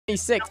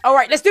226. All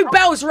right, let's do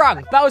Bell's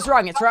Rung. Bell's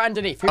Rung. It's right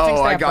underneath. Who thinks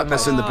Oh, they I have got the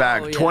this most? in the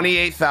bag. yeah.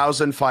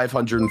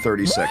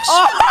 28,536.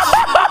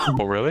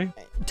 Oh, really?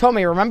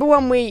 Tommy, remember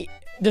when we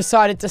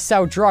decided to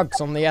sell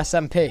drugs on the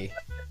SMP?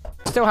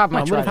 Still have my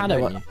I would have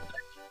trident, had don't it.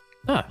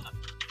 you? Oh.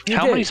 You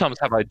How do. many times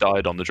have I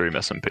died on the Dream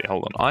SMP?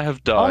 Hold on. I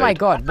have died. Oh my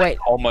god, wait.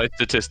 On my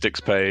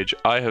statistics page,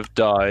 I have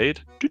died.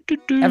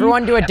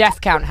 Everyone do a death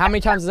count. How many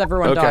times has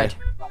everyone Okay. died?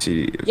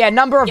 See. Yeah,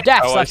 number of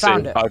deaths. Oh, I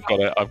found see. it. I've got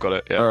it. I've got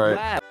it. Yeah. All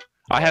right.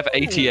 I have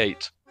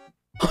 88.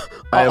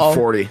 I have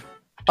 40.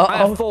 I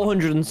have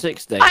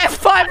 460. I have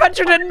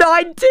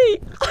 590.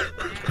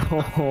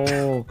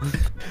 Oh,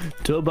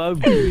 Tubbo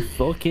be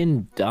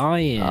fucking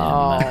dying.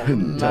 Oh, That will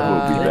be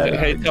man. better.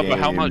 Hey, Tubbo,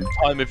 how game. much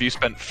time have you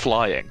spent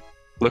flying?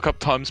 Look up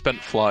time spent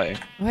flying.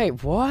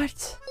 Wait,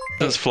 what?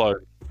 That's flown.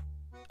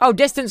 Oh,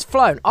 distance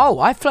flown. Oh,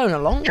 I've flown a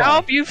long How way.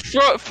 have you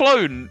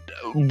flown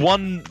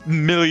 1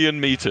 million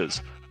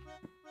meters?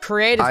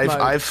 Creative mode.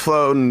 I've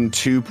flown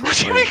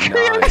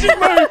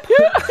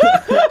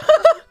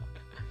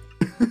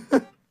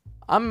 2.9.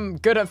 I'm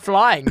good at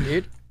flying,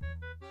 dude.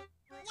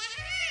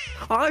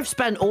 I've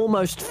spent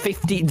almost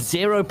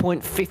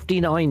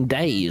 0.59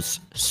 days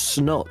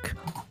snuck.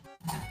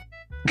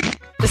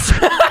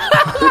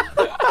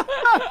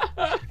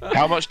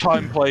 How much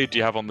time played do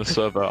you have on the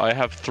server? I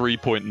have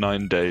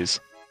 3.9 days.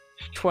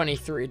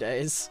 23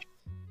 days.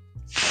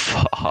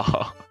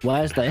 Fuck.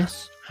 Where's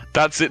this?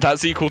 That's it.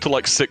 That's equal to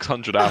like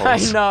 600 I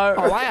hours. know.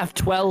 Oh, I have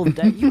 12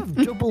 days. You have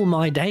double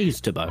my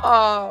days, Tubbo.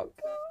 Oh,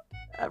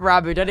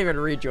 Ranboo, don't even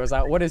read yours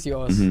out. What is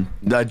yours?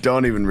 I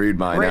don't even read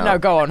mine Right, out. no,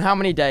 go on. How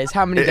many days?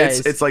 How many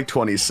days? It's like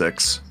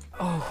 26.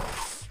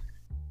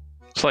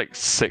 It's like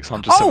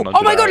 600, Oh, 700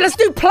 oh my god, hours. let's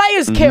do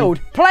players killed.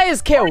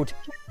 Players killed.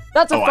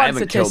 That's a Oh, fun I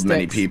haven't statistic. killed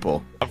many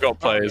people. I've got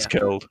players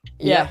killed.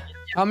 Yeah.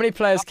 How many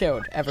players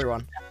killed?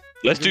 Everyone.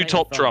 Let's do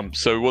top trump.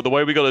 So the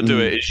way we got to do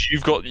it is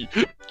you've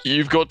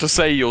got to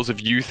say yours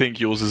if you think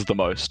yours is the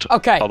most.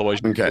 Okay. Otherwise,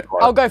 you Okay.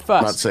 I'll go Not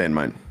first. saying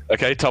mine.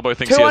 Okay, Tubbo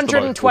thinks he has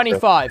the most.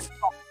 225.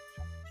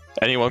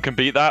 Anyone can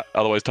beat that.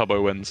 Otherwise,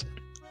 Tubbo wins.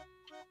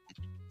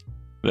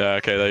 Yeah.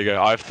 Okay. There you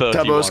go. I have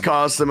 31. Tubbo's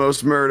caused the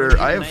most murder.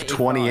 I have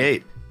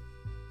 28.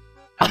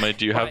 How many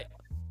do you have, Right.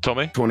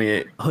 Tommy?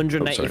 28.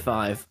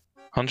 185.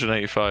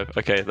 185.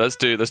 Okay. Let's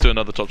do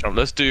another top trump.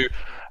 Let's do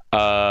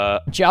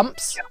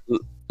Jumps.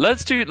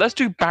 let's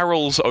do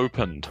barrels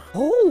opened.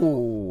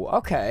 Oh,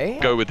 okay.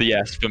 Go with the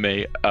S for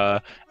me.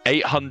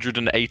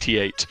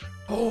 888.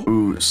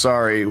 Ooh,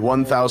 sorry.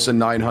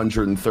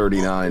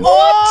 1,939.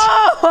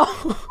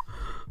 Oh!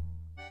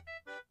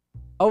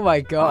 Oh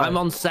my god. I'm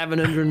on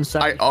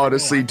 707. I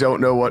honestly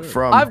don't know what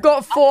from. I've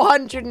got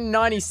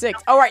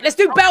 496. All right, let's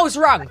do Bell's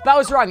Rung.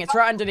 Bell's Rung. It's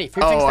right underneath.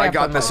 Who thinks Oh, they I have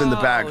got the this most? in the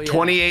bag. Oh, yeah.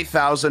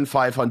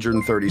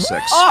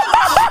 28,536.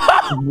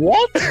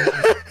 What?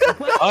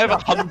 I have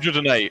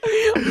 108.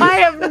 I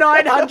have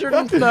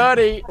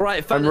 930.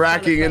 Right, I'm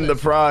racking in the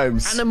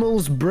primes.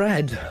 Animals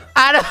bred.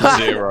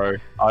 Zero.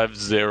 I have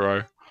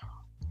 0.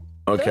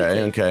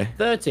 Okay, okay.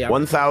 30.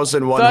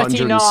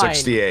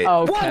 1,168.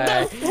 Okay.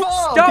 What the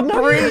fuck? Stop No.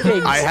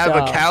 breeding. I have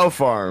a stuff. cow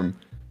farm.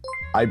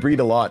 I breed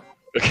a lot.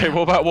 Okay.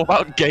 What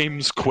about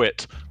games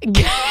quit?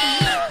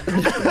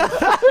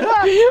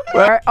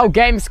 Oh,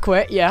 games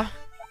quit. Yeah.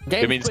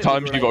 It means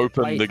times you've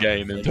opened the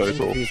game in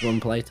total. Use one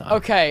playtime.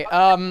 Okay.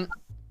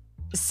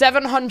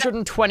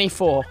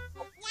 724.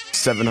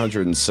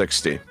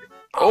 760.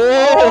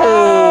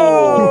 Oh.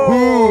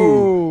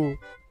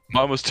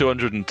 Mine was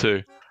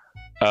 202.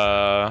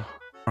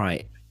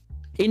 Right.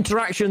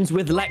 Interactions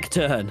with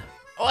Lectern.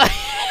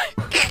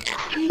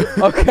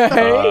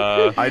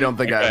 Okay. I don't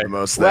think I have the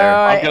most Wait,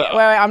 there.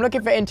 wait, I'm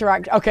looking for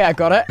interact. Okay, I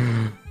got it.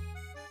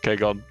 Okay,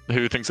 go on.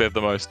 Who thinks they have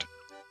the most?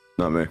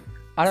 Not me.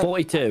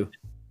 42.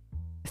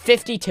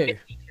 52.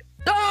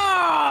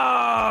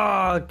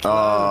 Oh!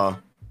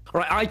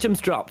 Right,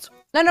 items dropped.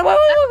 No, wait.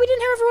 We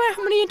didn't hear everywhere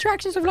how many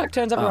interactions with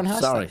Lecterns everyone has.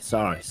 Sorry.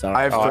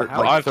 I have, Oh,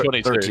 I have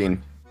 22.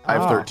 13. I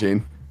have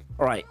 13.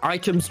 Alright,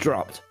 items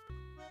dropped.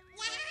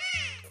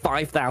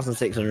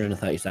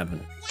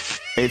 5,637.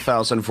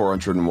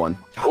 8,401.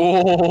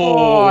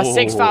 Oh,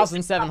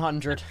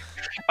 6,700.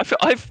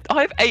 I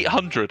have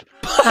 800.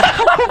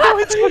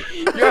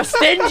 You're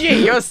stingy.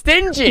 You're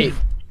stingy.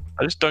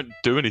 I just don't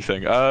do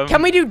anything.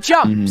 Can we do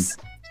jumps?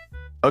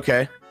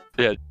 Okay.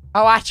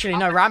 Oh, actually,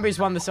 no. Ranboo's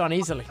won this one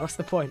easily. What's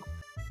the point?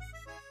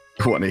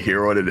 Want to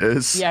hear what it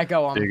is? Yeah,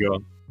 go on. Here you go.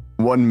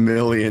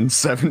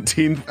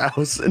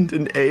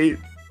 1,017,008.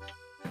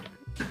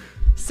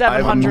 I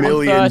have a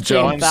million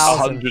jumps.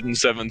 713,000.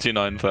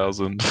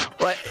 179,000.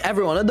 Right,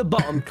 everyone at the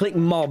bottom, click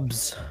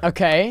mobs.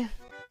 Okay.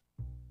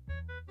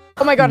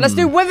 Oh my god, let's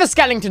do wither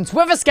skeletons.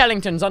 Wither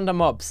skeletons under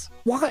mobs.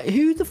 Why?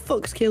 Who the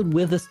fuck's killed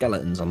wither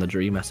skeletons on the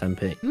Dream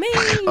SMP? Me.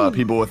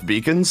 People with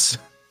beacons.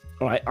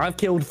 Right, I've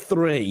killed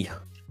 3.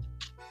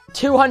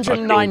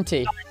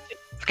 290.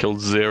 I've killed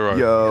 0.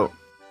 Yo.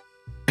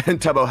 And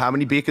Tubbo, how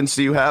many beacons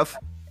do you have?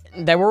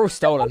 They were all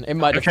stolen in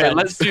my Okay, defense.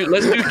 let's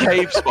do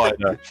cave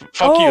spider.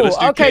 Fuck you. Let's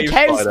do okay,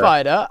 cave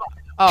spider.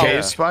 Oh,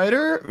 Cave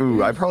spider?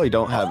 Ooh, I probably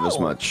don't have this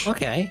much.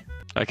 Okay.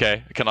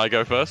 Okay, can I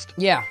go first?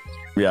 yeah.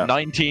 Yeah.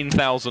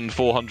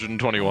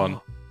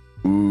 19,421.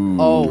 Ooh.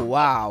 Oh,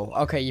 wow.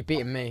 Okay, you're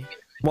beating me.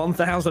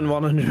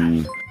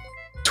 1,100.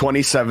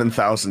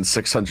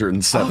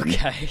 27,607.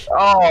 Okay.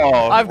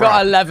 Oh, I've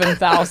got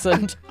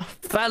 11,000.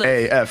 Fellas,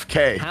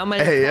 AFK. how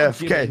many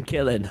have you been AFK.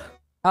 killing?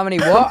 How many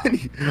what?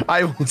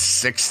 I was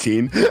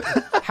 16.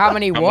 How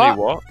many How what?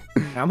 many what?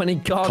 How many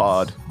gods?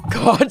 Pod.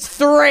 God,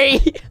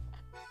 3.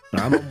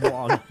 I'm on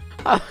 1.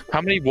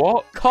 How many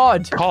what?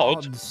 COD.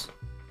 COD? Gods.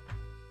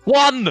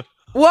 1!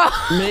 What?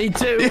 Me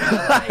too.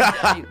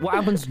 Hey, what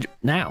happens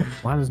now?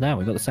 What happens now?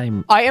 We got the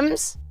same.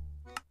 Items?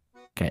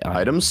 Okay.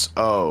 Items?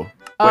 Oh.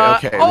 Wait,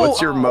 okay.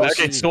 What's your most...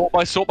 Okay,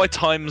 sort by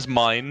times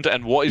mined,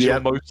 and what is your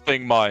most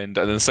thing mined,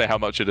 and then say how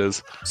much it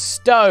is.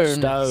 Stone.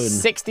 Stone.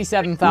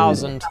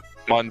 67,000.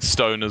 Mine's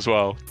stone as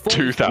well.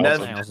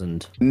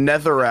 2,000.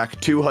 Netherrack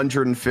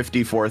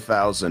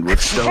 254,000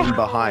 with stone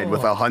behind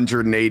with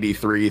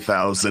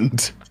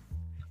 183,000.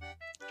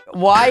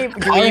 Why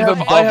do we even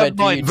bother,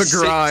 dude? The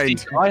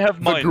grind. I have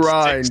mine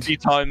grind. 60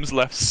 times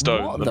less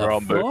stone What than the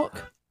Ranboo.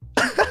 fuck?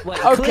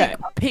 Wait, Okay. click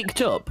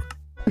picked up.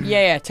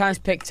 Yeah, time's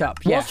picked up.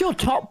 Yeah. What's your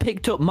top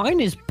picked up? Mine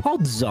is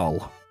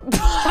Podzol.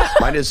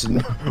 Mine is...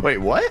 Wait,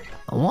 what?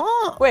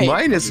 What? Wait.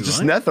 Mine is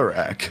just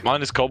Netherrack.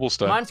 Mine is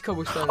cobblestone. Mine's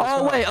cobblestone. as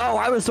Oh well. wait,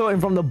 I was sorting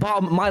from the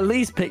bottom. My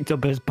least picked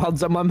up is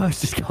Podzol. My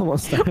most is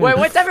Cobblestone. Wait,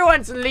 what's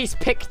everyone's least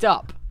picked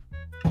up?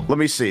 Let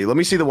me see. Let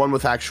me see the one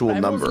with actual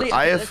number.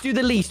 Let's do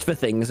the least for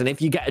things, and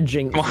if you get a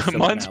jinx, it's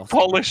someone Mine's else.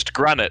 polished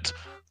granite.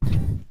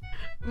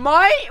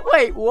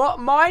 Wait, what?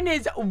 Mine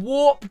is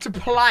warped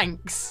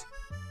planks.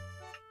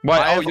 Wait,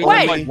 I have you're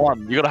going only- by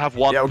one. You gotta have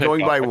one. Yeah, we're picked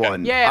going up, by okay.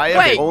 one. Yeah, I have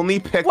wait, only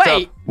picked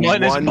wait. up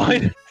Mine is one.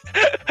 mine.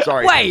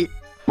 Sorry. Wait,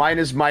 Mine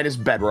is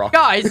bedrock.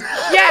 guys.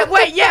 Yeah,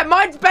 wait, yeah,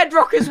 mine's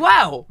bedrock as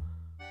well.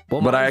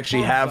 Well, But I mine's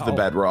actually have the Podzol.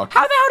 bedrock.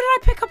 How the hell did I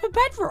pick up a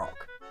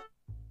bedrock?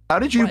 How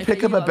did you Right,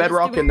 pick so up a let's do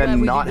bedrock it and where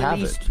then we do not the have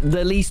least, it?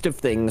 The least of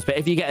things, but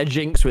if you get a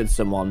jinx with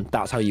someone,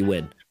 that's how you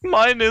win.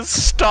 Mine is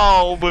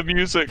Stahl, the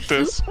music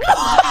disc.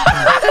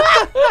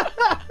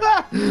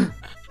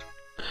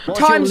 What's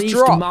Times your least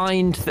dropped.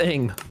 mined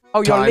thing?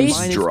 Oh, your Times least.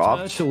 Mine is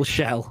dropped. turtle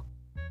shell.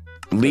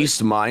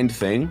 Least mined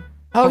thing?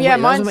 Oh yeah, wait, that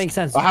doesn't mine's. make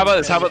sense. Well, how about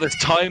this? How about this?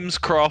 Times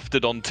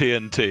crafted on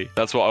TNT.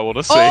 That's what I want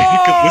to see.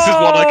 Because this is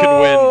one I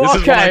can win. This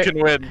is one I okay.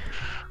 can win.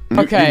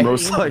 Okay. You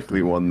most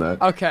likely won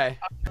that. Okay,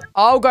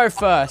 I'll go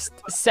first.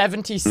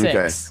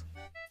 76.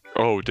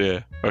 Oh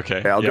dear. Okay.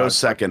 Okay, I'll yeah. go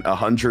second.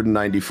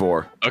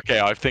 194. Okay,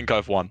 I think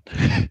I've won.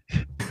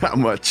 How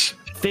much?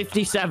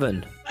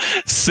 57.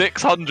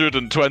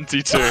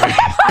 622.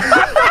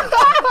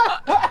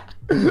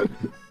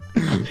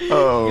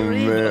 Oh, You're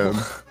evil.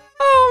 man.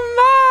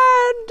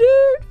 Oh man,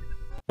 dude.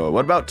 Oh,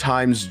 what about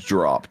times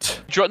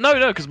dropped?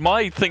 No, because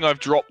my thing I've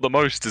dropped the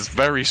most is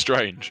very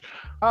strange.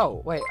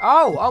 Oh wait.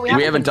 Oh,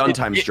 We haven't done it-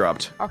 times it-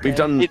 dropped. Okay. We've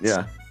done, It's-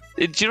 yeah.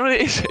 Do you know what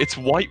it is? It's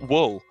white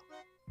wool.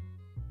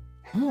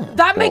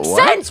 That makes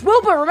what? sense,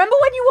 Wilbur. Remember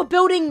when you were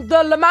building the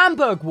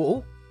Lemanberg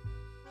wall?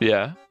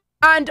 Yeah.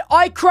 And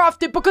I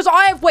crafted because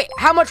I have. Wait,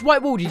 how much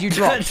white wool did you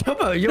drop?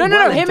 Tubbo, you're No,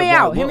 well hear into me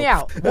out. white Hear me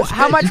wool. out.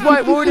 How much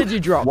white wool did you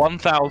drop?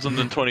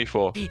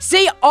 1,024.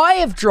 See, I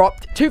have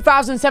dropped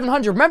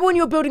 2,700. Remember when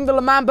you were building the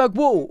Lemanberg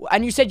wall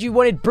and you said you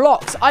wanted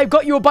blocks? I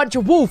got you a bunch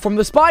of wool from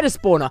the spider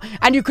spawner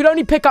and you could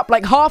only pick up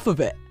like half of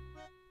it.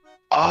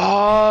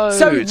 Oh,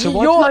 So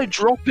why you're- did I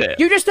drop it?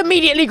 You just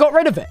immediately got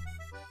rid of it,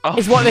 Oh.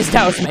 is what this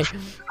tells me. Is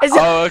it-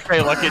 Oh,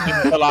 okay, like it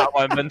didn't fill out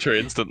my inventory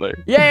instantly.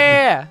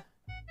 Yeah.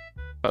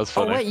 That's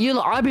Oh funny. wait, you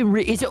lot, I've been.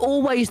 Is it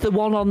always the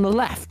one on the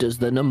left as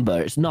the number?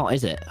 It's not,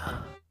 is it?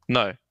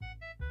 No.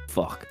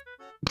 Fuck.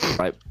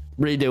 Right,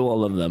 redo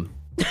all of them.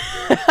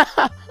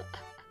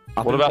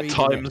 What about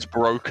times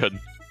broken?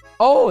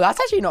 Oh, that's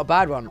actually not a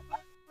bad one.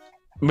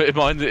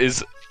 Mine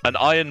is an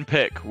iron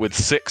pick with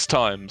 6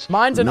 times.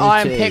 Mine's an Me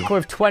iron too. pick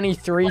with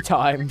 23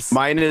 times.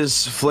 Mine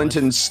is flint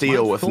and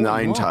steel Mine's with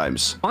 41. 9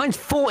 times. Mine's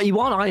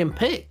 41 iron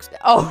picks.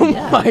 Oh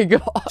Yeah. my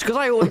god. Because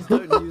I always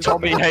don't use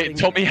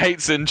Tommy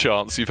hates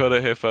enchants. You've heard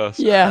it here first.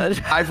 Yeah.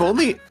 I've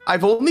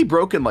only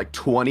broken like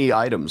 20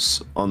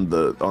 items on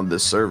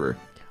this server.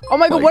 Oh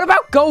my god, Like- what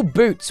about gold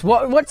boots?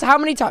 How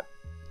many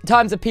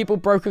times have people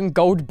broken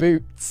gold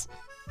boots?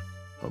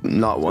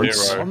 Not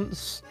once. 0.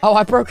 once. Oh,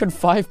 I've broken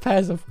 5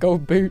 pairs of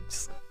gold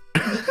boots.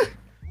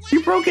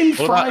 You broken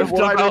What 5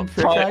 about diamond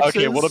pickaxes?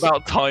 okay, what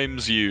about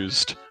times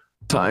used?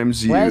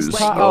 times Where's used?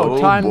 oh,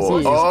 times boy.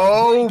 used.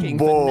 Oh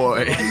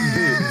boy.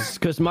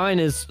 Because mine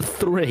is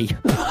 3.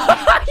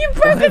 You've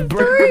broken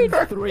 3!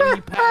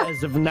 3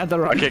 pairs of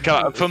netherite.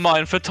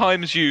 Okay, for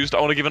times used, I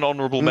want to give an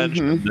honourable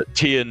mention that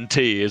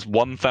TNT is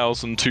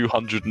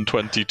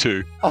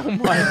 1,222, Oh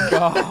my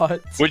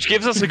god. which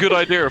gives us a good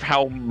idea of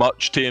how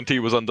much TNT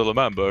was under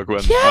Lemanberg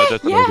when Yeah, I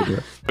detonated yeah.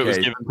 it. It was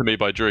Okay. given to me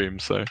by Dream,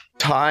 so.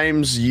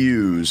 Times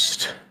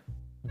used.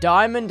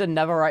 Diamond and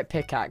netherite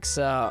pickaxe,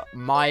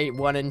 my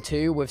 1 and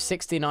 2 with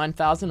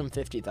 69,000 and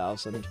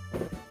 50,000.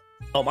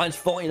 Oh, mine's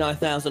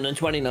 49,000 and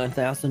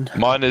 29,000.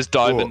 Mine is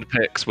diamond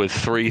picks with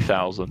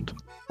 3,000.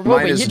 Mine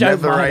Robin, is you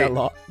don't mind a netherite.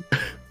 lot.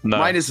 No.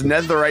 Mine is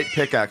netherite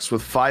pickaxe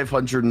with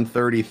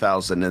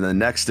 530,000, and the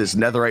next is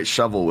netherite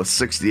shovel with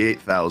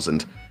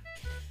 68,000.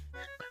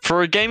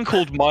 For a game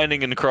called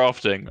Mining and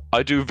Crafting,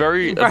 I do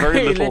very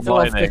Very little little of the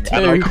mining,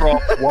 and I two.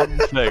 craft one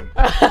thing.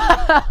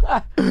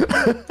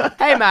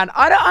 Hey man,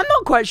 I'm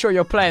not quite sure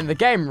you're playing the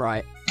game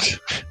right.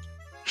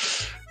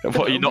 What,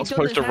 are you not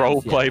supposed to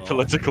roleplay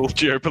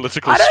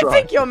geopolitical I don't strife?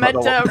 think you're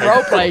meant to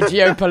roleplay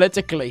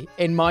geopolitically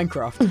in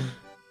Minecraft.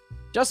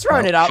 Just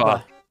throwing it out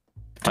fuck.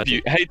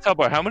 there. Hey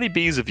Tubbo, how many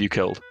bees have you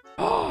killed?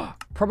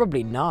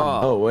 Probably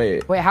none. Oh,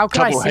 wait. Wait, how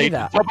can I see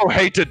that? Tubbo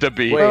hated the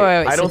bee. Wait,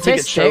 wait, I don't think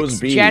it shows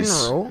statistics, bees.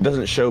 general. It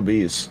doesn't show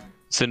bees.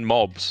 It's in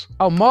mobs.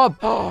 Oh, mob.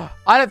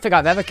 I don't think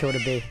I've ever killed a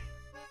bee.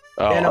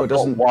 Oh, Yeah, no, it I've got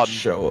doesn't one.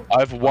 show. I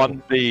have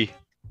one bee.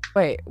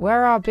 Wait,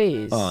 where are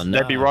bees? Oh, no.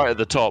 They'd be right at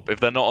the top. If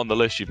they're not on the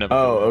list, you've never.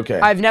 Oh, okay.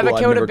 I've never Cool,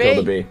 killed a killed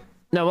a bee. bee.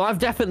 No, well, I've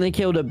definitely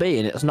killed a bee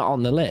and it's not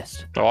on the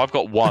list. Oh, I've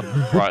got one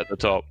right at the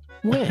top.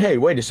 Hey,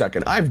 wait a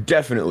second. I've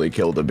definitely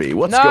killed a bee.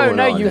 What's going on?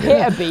 No, you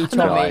here? hit a bee,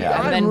 Tommy, I and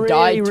haven't. then I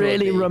died to a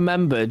really bee.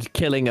 remembered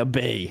killing a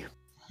bee.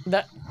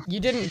 That you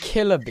didn't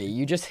kill a bee,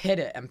 you just hit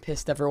it and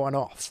pissed everyone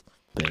off.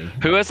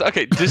 Who has?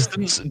 Okay,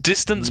 distance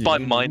by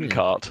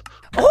minecart.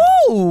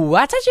 Oh,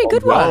 that's actually a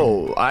good one.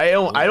 No,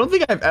 I don't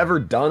think I've ever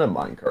done a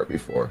minecart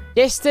before.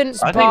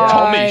 Distance I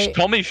by... think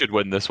Tommy should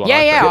win this one. Yeah, I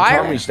think. yeah,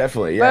 Tommy's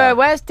definitely, yeah.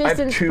 Where's I have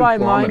distance 2 by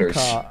kilometers.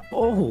 minecart?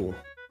 Oh.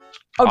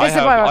 Oh, I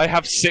distance by... I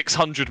have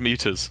 600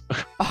 meters.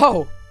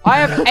 Oh, I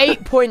have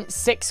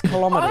 8.6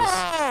 kilometers.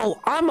 Oh,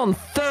 I'm on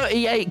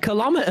 38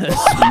 kilometers.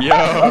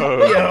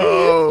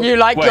 Yo. You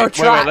like your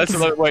tracks.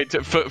 Wait.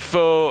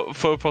 For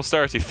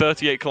posterity,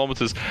 38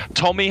 kilometers.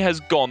 Tommy has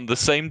gone the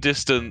same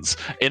distance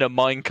in a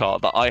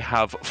minecart that I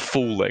have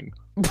falling.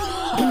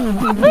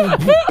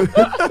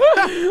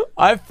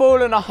 I've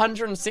fallen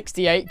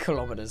 168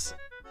 kilometers.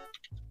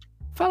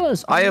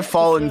 Fellas, I have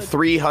fallen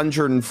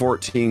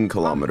 314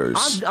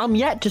 kilometers. I'm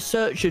yet to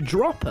search a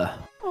dropper.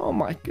 Oh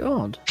my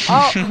god.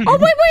 Oh,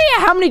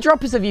 wait, how many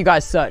droppers have you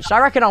guys searched? I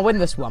reckon I'll win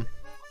this one.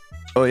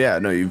 Oh yeah,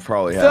 no, you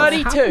probably have.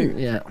 32.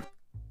 Yeah.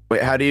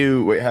 Wait, how do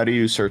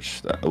you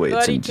search that? Wait,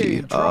 it's in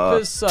 32 T.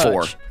 droppers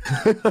search.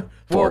 4.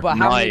 Wilbur,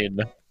 how many?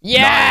 9.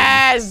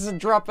 Yes,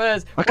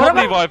 droppers. I can't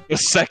believe I have the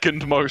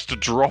second most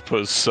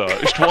droppers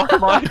searched. Why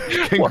am I?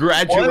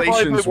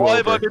 Congratulations, why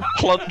have I Wilbur. been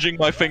plunging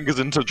my fingers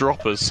into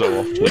droppers so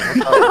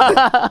often?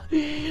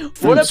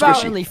 What about?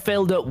 I've only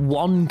filled up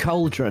 1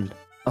 cauldron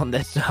on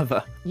this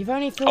server. You've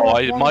only filled Oh,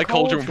 up one my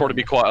cauldron would probably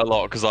be quite a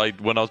lot because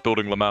when I was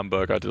building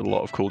Lemanberg, I did a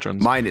lot of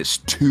cauldrons. Mine is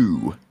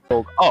 2.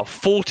 Oh,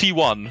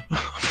 41.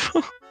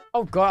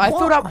 Oh god, I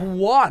filled up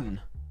 1.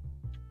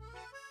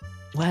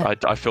 Where?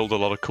 I filled a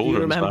lot of Do cauldrons.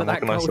 you remember man,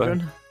 that what can I say?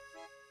 cauldron?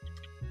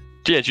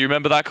 Yeah, do you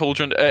remember that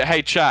cauldron?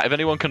 Hey, chat, if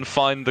anyone can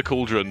find the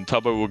cauldron,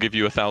 Tubbo will give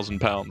you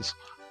 £1,000.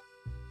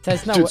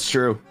 There's no. It's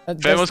true. If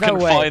There's no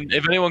way.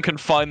 if anyone can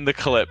find the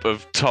clip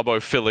of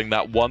Tubbo filling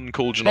that 1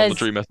 cauldron on the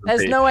Dream SMP.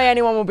 There's no way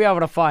anyone will be able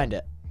to find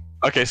it.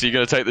 Okay, so you're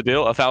gonna take the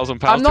deal? £1,000.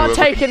 I'm not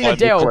taking the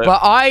deal, but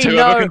I know.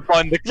 Whoever can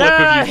find the clip No,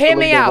 of you hear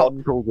me filling the out.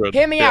 1 cauldron.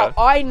 Hear me Yeah. out.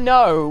 I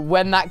know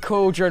when that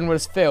cauldron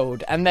was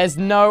filled, and there's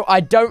no. I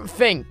don't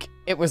think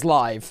it was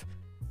live.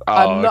 Oh,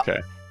 I'm not-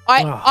 okay.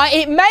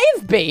 It may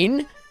have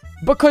been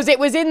because it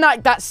was in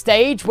like that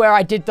stage where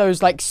I did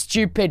those like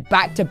stupid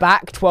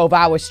back-to-back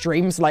 12-hour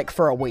streams like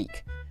for a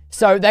week.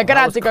 So they're gonna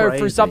have to go through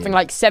crazy. something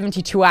like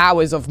 72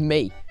 hours of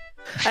me.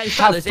 Hey,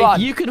 fellas, fun.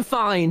 if you can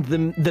find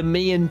the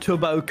me and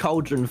Tubbo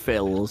cauldron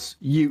fills,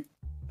 you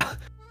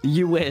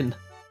win.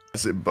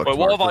 Is it Wait, bookmarked?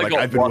 what have I Like, got?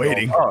 I've been one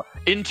waiting. of? Oh,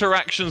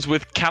 interactions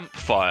with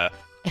campfire.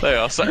 There you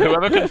are. So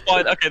whoever can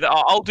find, okay,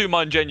 I'll do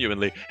mine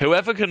genuinely.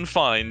 Whoever can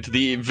find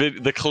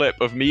the clip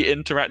of me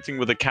interacting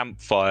with a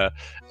campfire,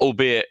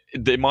 albeit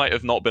they might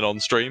have not been on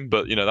stream,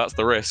 but you know that's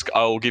the risk.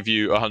 I'll give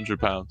you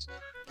 £100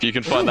 if you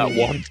can find that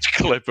 1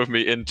 clip of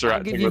me I'll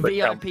interacting give you with a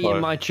VIP campfire.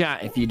 in my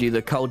chat if you do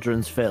the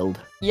cauldrons filled.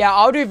 Yeah,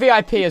 I'll do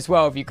VIP as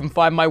well if you can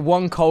find my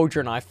 1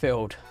 cauldron I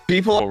filled.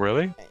 People, Oh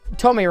really?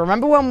 Tommy,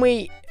 remember when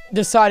we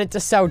decided to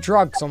sell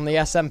drugs on the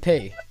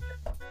SMP?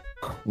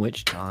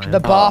 Which time? The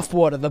bath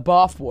water.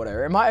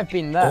 It might have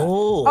been there.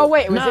 Oh,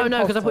 wait, it was no, in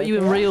because I put you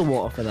in October. real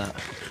water for that.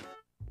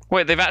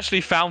 Wait, they've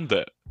actually found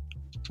it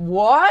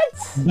What?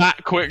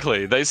 that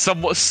quickly.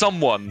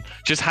 Someone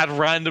just had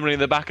randomly in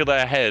the back of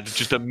their head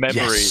just a memory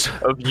Yes.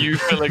 of you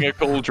filling a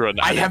cauldron.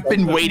 I have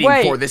been waiting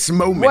Wait, for this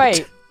moment.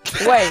 Wait.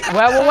 Wait.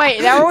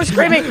 They're all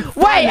screaming. Wait,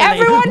 Finally,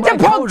 everyone to my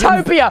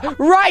cauldron. Pogtopia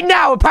right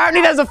now.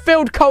 Apparently there's a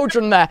filled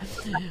cauldron there.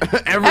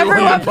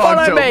 Everyone to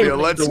follow me. Pogtopia,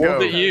 let's The one go.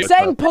 that you-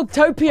 Saying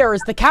Pogtopia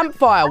is the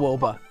campfire,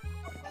 Wilbur.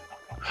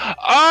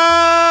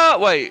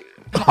 Wait.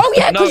 Oh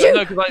yeah, No, because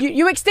no, 'cause I-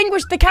 you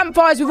extinguished the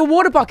campfires with a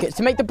water bucket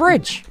to make the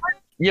bridge.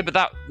 Yeah, but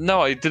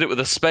I did it with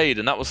a spade,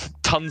 and that was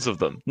tons of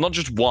them, not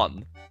just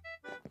 1.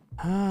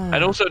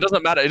 And also, it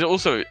doesn't matter. It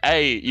also,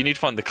 you need to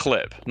find the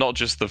clip, not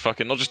just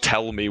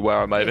tell me where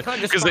I'm over.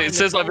 can't just Because find it the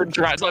says I've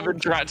cauldron.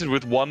 interacted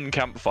with 1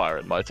 campfire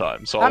in my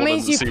time. So I That wanna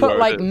means you see put where it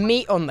like is.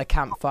 meat on the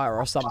campfire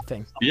or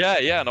something. Yeah,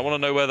 and I want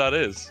to know where that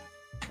is.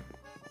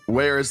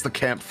 Where is the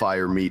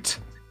campfire meat?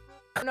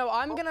 No,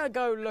 I'm gonna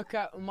go look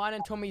at mine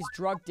and Tommy's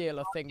drug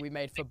dealer thing we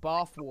made for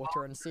bath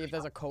water and see if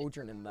there's a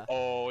cauldron in there.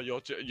 Oh,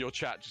 your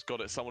chat just got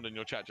it. Someone in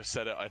your chat just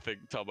said it, I think,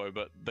 Tubbo,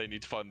 but they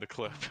need to find the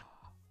clip.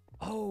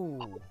 Oh.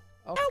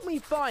 Help me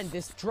find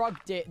this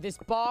this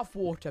bath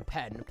water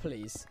pen,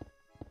 please.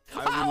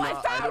 I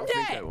found don't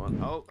think it! I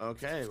want. Oh,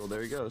 okay. Well,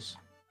 there he goes.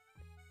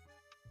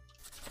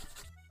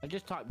 I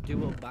just typed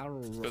dual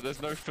barrel. But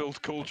there's no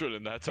filled cauldron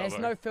in there, Tubbo. There's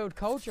no filled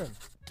cauldron.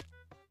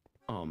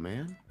 Oh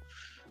man.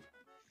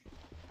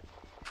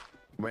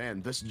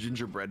 Man, this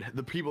gingerbread.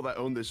 The people that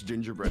own this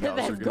gingerbread house are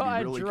They've gonna got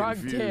be a really drug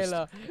confused.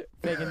 dealer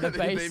thing in the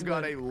basement. They've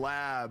got a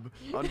lab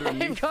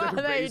underneath They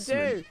their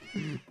basement.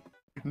 do.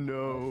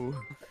 No.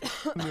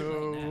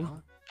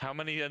 No. How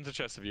many ender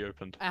chests have you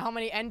opened? How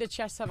many ender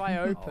chests have I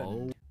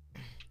opened?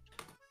 Oh.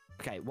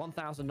 Okay,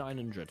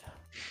 1,900.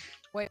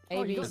 Wait,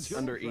 Oh, you got ABC. George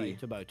under E.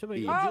 rate, Tubbo, E.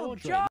 you got Oh,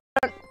 George John.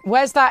 rate.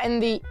 Where's that in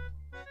the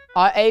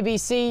A, B,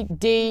 C,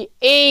 D,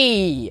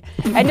 E?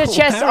 Ender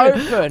chest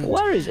open.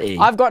 Where is E?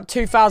 I've got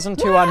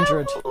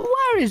 2,200.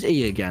 Where is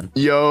E again?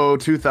 Yo,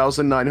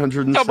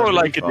 2,975. Tubbo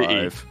like it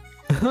to eat.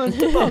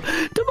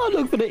 Tubbo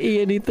look for the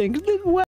E and he thinks, where